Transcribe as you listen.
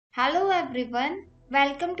Hello everyone,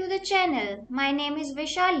 welcome to the channel. My name is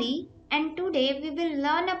Vishali and today we will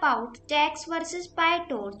learn about Jax vs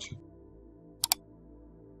PyTorch.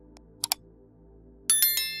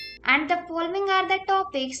 And the following are the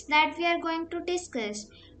topics that we are going to discuss.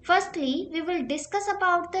 Firstly, we will discuss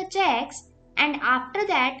about the Jax, and after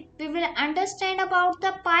that we will understand about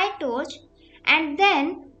the PyTorch, and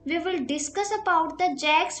then we will discuss about the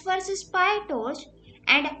Jax vs PyTorch,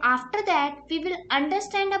 and after that we will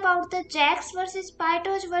understand about the Jax vs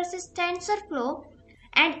PyTorch versus Tensorflow,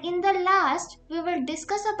 and in the last we will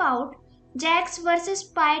discuss about Jax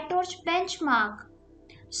vs PyTorch benchmark.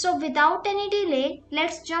 So without any delay,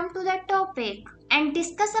 let's jump to the topic and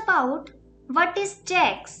discuss about what is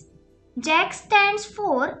Jax. Jax stands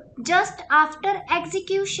for just after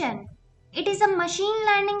execution. It is a machine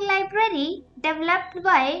learning library developed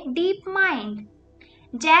by DeepMind.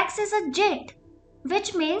 Jax is a JIT,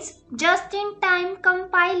 which means just-in-time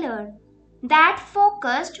compiler that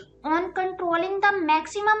focused on controlling the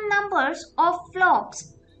maximum numbers of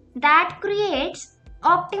flops that creates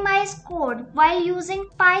optimized code while using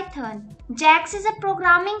Python. Jax is a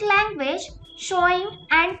programming language showing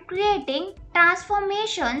and creating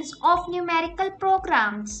transformations of numerical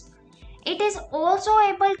programs. It is also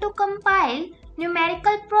able to compile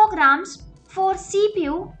numerical programs for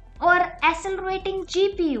CPU or accelerating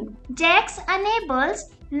GPU. Jax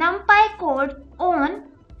enables NumPy code on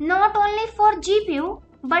not only for GPU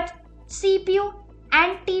but CPU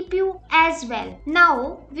and TPU as well.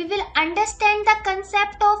 Now we will understand the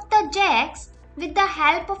concept of the Jax with the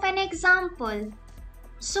help of an example.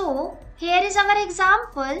 So here is our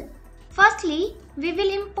example. Firstly, we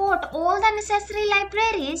will import all the necessary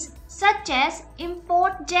libraries such as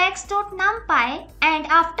import jax.numpy, and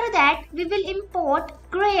after that we will import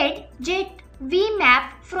grade JIT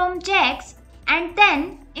vmap from Jax and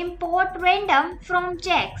then import random from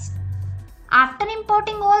Jax. After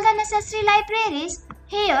importing all the necessary libraries,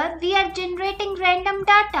 here we are generating random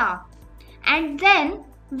data, and then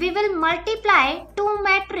we will multiply two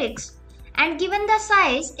matrix and given the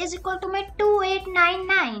size is equal to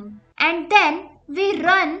 2899, and then we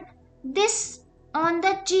run this on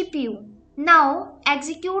the GPU. Now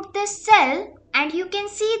execute this cell and you can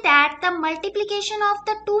see that the multiplication of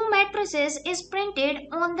the two matrices is printed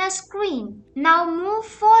on the screen. Now move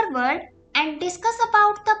forward and discuss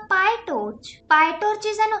about the PyTorch. PyTorch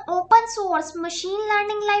is an open source machine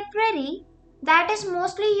learning library that is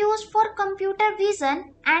mostly used for computer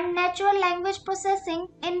vision and natural language processing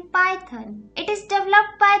in Python. It is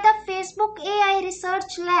developed by the Facebook AI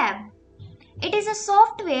Research Lab. It is a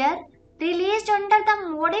software released under the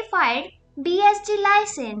modified BSD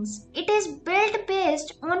license. It is built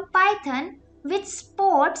based on Python, which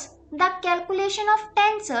supports the calculation of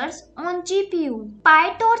tensors on GPU.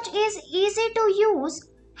 PyTorch is easy to use,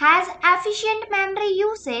 has efficient memory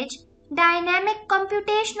usage, dynamic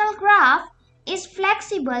computational graph, is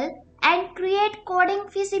flexible and create coding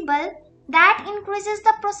feasible that increases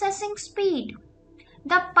the processing speed.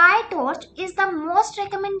 The PyTorch is the most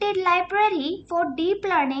recommended library for deep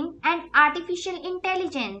learning and artificial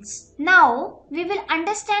intelligence. Now, we will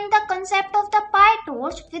understand the concept of the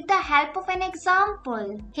PyTorch with the help of an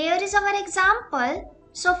example. Here is our example.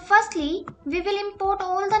 So firstly, we will import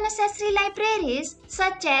all the necessary libraries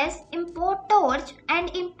such as import torch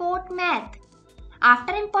and import math.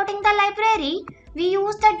 After importing the library, we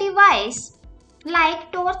use the device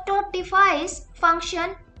like torch.device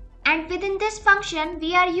function, and within this function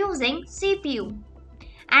we are using CPU,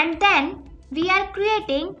 and then we are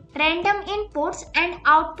creating random inputs and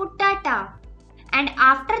output data, and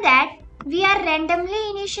after that we are randomly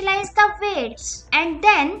initialize the weights, and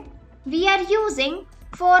then we are using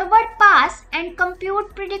forward pass and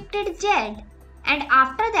compute predicted z, and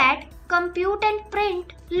after that compute and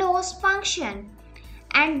print loss function,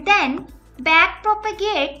 and then back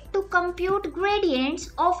propagate to compute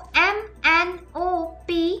gradients of M and O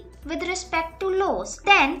P with respect to loss.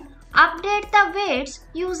 Then update the weights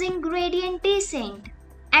using gradient descent.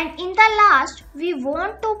 And in the last, we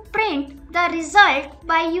want to print the result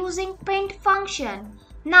by using print function.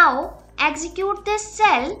 Now execute this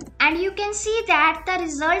cell and you can see that the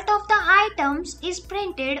result of the items is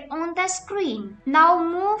printed on the screen. Now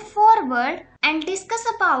move forward and discuss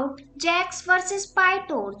about Jax vs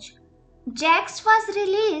PyTorch. Jax was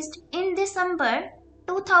released in December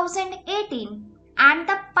 2018 and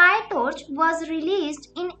the PyTorch was released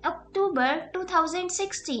in October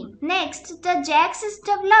 2016. Next, the Jax is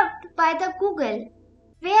developed by the Google,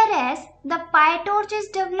 whereas the PyTorch is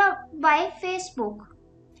developed by Facebook.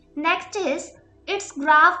 Next is its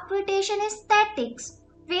graph creation is statics,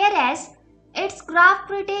 whereas its graph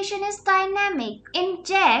creation is dynamic. In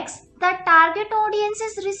Jax, the target audience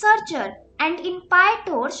is researcher, and in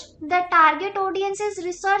PyTorch, the target audience is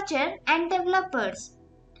researcher and developers.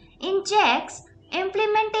 In Jax,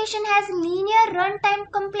 implementation has linear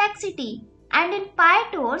runtime complexity, and in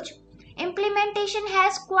PyTorch, implementation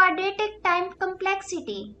has quadratic time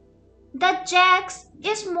complexity. The Jax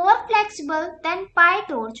is more flexible than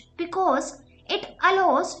PyTorch because it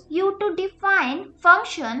allows you to define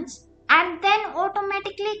functions and then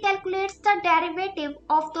automatically calculates the derivative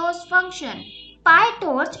of those functions.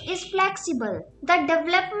 PyTorch is flexible. The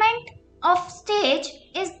development of stage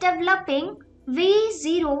is developing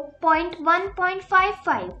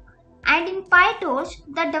V0.1.55, and in PyTorch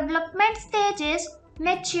the development stage is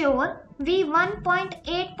mature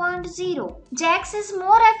V1.8.0. Jax is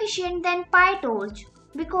more efficient than PyTorch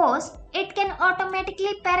because it can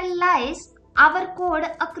automatically parallelize our code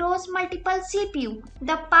across multiple CPU.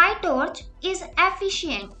 The PyTorch is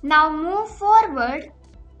efficient. Now move forward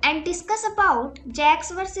and discuss about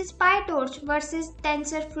Jax vs PyTorch vs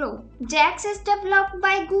Tensorflow. Jax is developed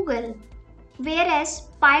by Google, whereas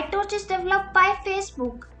PyTorch is developed by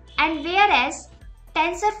Facebook, and whereas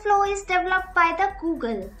Tensorflow is developed by the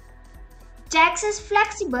Google. Jax is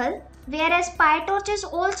flexible, whereas PyTorch is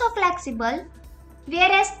also flexible,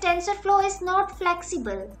 whereas Tensorflow is not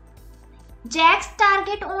flexible. Jax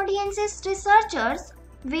target audience is researchers,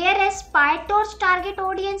 whereas PyTorch target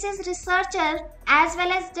audience is researcher as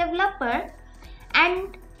well as developer,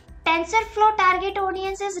 and Tensorflow target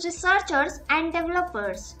audience is researchers and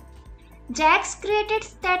developers. Jax created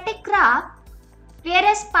static graph,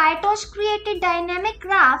 whereas PyTorch created dynamic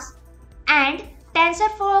graphs, and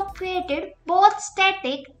Tensorflow created both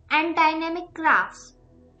static and dynamic graphs.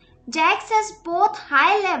 Jax has both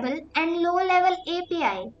high-level and low-level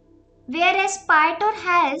API, whereas PyTorch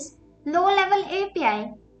has low-level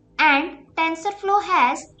API and Tensorflow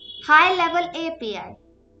has high-level API.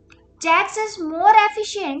 Jax is more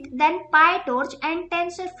efficient than PyTorch and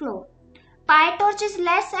Tensorflow. PyTorch is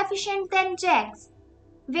less efficient than Jax,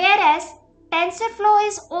 whereas Tensorflow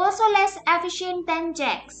is also less efficient than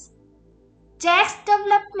Jax. Jax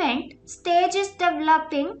development stage is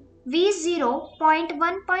developing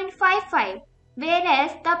V0.1.55,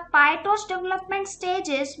 whereas the PyTorch development stage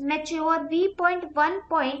is mature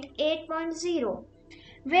V.1.8.0,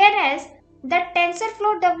 whereas the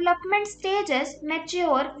Tensorflow development stage is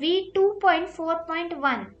mature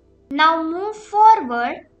V2.4.1. Now move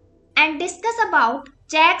forward and discuss about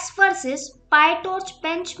Jax vs PyTorch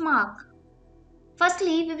benchmark.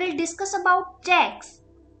 Firstly, we will discuss about Jax.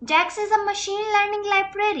 Jax is a machine learning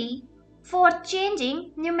library for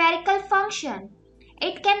changing numerical function.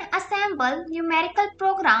 It can assemble numerical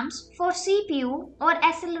programs for CPU or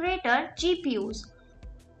accelerator GPUs.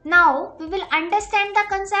 Now, we will understand the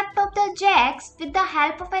concept of the Jax with the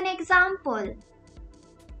help of an example.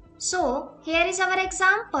 So, here is our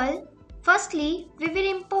example. Firstly, we will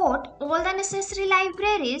import all the necessary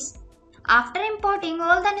libraries. After importing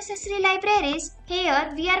all the necessary libraries,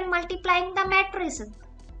 here we are multiplying the matrices.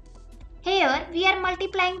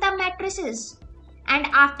 And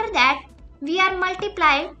after that, we are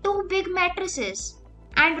multiplying two big matrices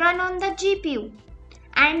and run on the GPU.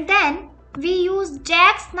 And then we use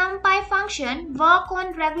Jax NumPy function work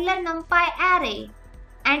on regular NumPy array.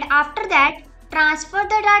 And after that, transfer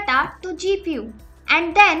the data to GPU.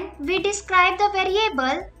 And then we describe the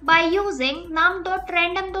variable by using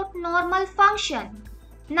num.random.normal function.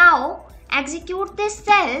 Now execute this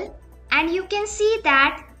cell and you can see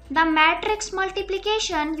that the matrix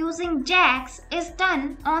multiplication using Jax is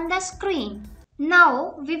done on the screen.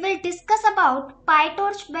 Now we will discuss about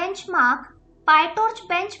PyTorch benchmark. PyTorch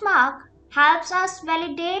benchmark helps us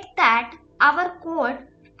validate that our code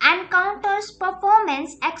encounters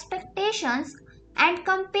performance expectations and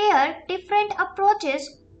compare different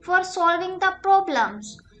approaches for solving the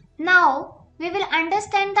problems. Now we will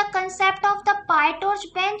understand the concept of the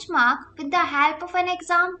PyTorch benchmark with the help of an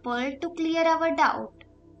example to clear our doubt.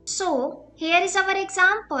 So here is our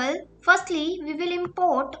example. Firstly, we will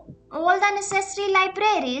import all the necessary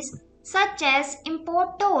libraries such as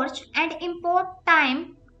import torch and import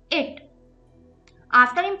time it.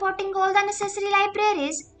 After importing all the necessary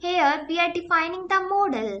libraries, here we are defining the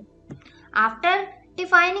model. After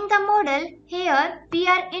defining the model, here we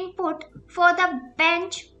are input for the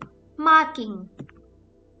benchmarking.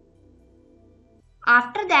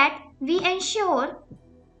 After that, we ensure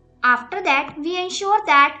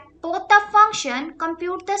that both the function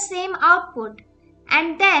compute the same output,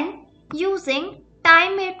 and then using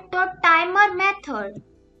timeIt.timer method,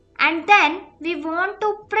 and then we want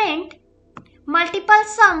to print multiple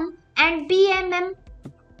sum and BMM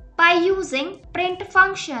by using print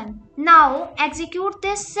function. Now execute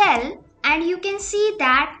this cell and you can see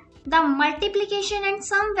that the multiplication and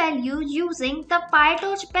sum value using the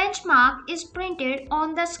PyTorch benchmark is printed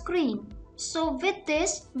on the screen. So with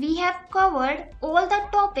this, we have covered all the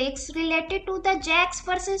topics related to the Jax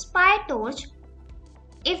vs PyTorch.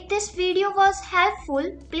 If this video was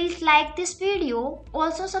helpful, please like this video.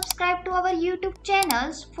 Also subscribe to our YouTube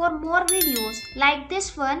channels for more videos like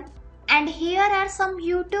this one. And here are some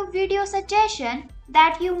YouTube video suggestions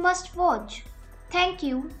that you must watch. Thank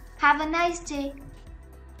you. Have a nice day.